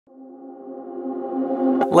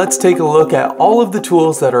Let's take a look at all of the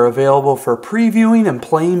tools that are available for previewing and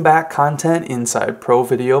playing back content inside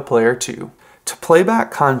ProVideoPlayer 2. To play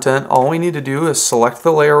back content, all we need to do is select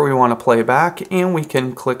the layer we want to play back, and we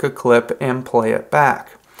can click a clip and play it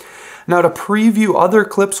back. Now, to preview other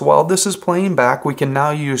clips while this is playing back, we can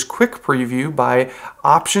now use quick preview by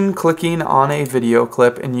option clicking on a video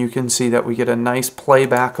clip, and you can see that we get a nice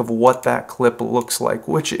playback of what that clip looks like,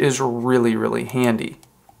 which is really handy.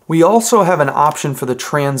 We also have an option for the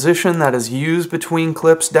transition that is used between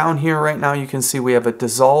clips. Down here right now you can see we have a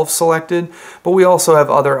dissolve selected, but we also have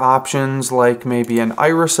other options like maybe an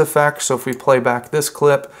iris effect. So if we play back this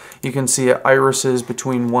clip, you can see it irises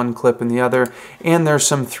between one clip and the other, and there's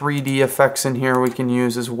some 3D effects in here we can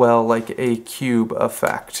use as well, like a cube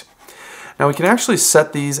effect. Now we can actually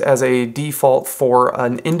set these as a default for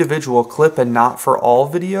an individual clip and not for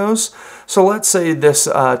all videos. So let's say this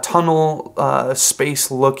tunnel space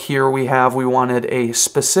look here we wanted a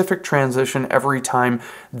specific transition every time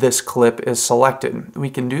this clip is selected. We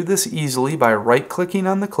can do this easily by right-clicking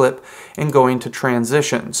on the clip and going to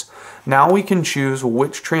transitions. Now we can choose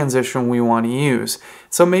which transition we want to use.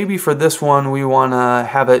 So maybe for this one we want to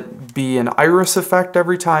have it be an iris effect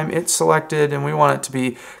every time it's selected, and we want it to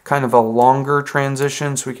be kind of a longer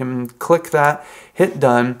transition, so we can click that, hit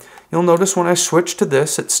done. You'll notice when I switch to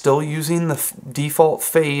this, it's still using the default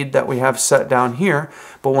fade that we have set down here,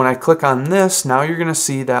 but when I click on this, now you're going to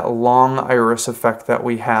see that long iris effect that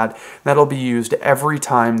we had. That'll be used every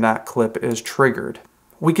time that clip is triggered.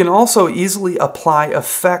 We can also easily apply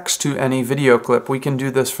effects to any video clip. We can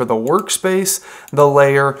do this for the workspace, the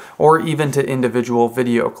layer, or even to individual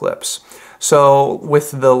video clips. So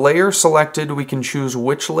with the layer selected, we can choose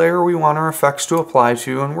which layer we want our effects to apply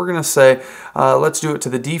to, and we're going to say, let's do it to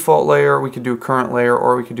the default layer. We could do current layer,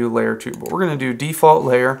 or we could do layer 2, but we're going to do default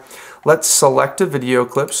layer. Let's select a video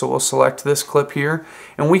clip, so we'll select this clip here,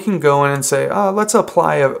 and we can go in and say, let's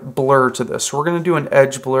apply a blur to this. So we're going to do an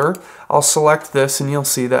edge blur. I'll select this, and you'll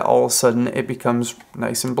see that all of a sudden it becomes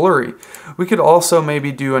nice and blurry. We could also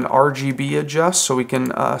maybe do an RGB adjust, so we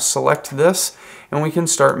can select this, and we can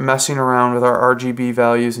start messing around with our RGB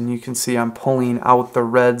values, and you can see I'm pulling out the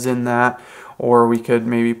reds in that. Or we could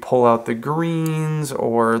maybe pull out the greens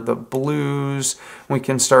or the blues. We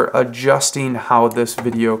can start adjusting how this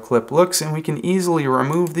video clip looks, and we can easily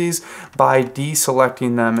remove these by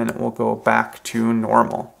deselecting them, and it will go back to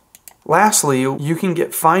normal. Lastly, you can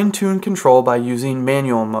get fine-tune control by using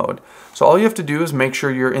manual mode. So all you have to do is make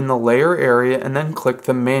sure you're in the layer area and then click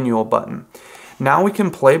the manual button. Now we can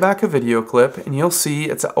play back a video clip, and you'll see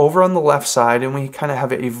it's over on the left side, and we kind of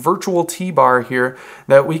have a virtual T-bar here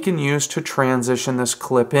that we can use to transition this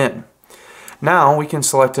clip in. Now we can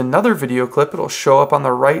select another video clip. It'll show up on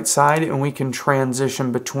the right side, and we can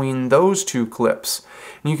transition between those two clips.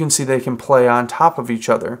 And you can see they can play on top of each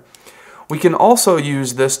other. We can also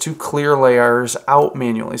use this to clear layers out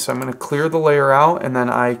manually. So I'm going to clear the layer out, and then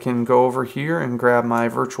I can go over here and grab my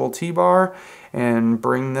virtual T-bar and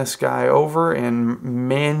bring this guy over and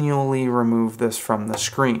manually remove this from the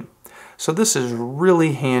screen. So this is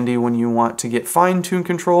really handy when you want to get fine-tune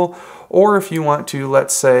control, or if you want to,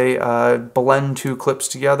 let's say, blend two clips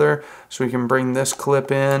together. So we can bring this clip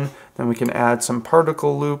in, then we can add some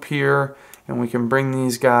particle loop here, and we can bring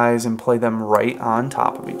these guys and play them right on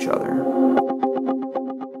top of each other.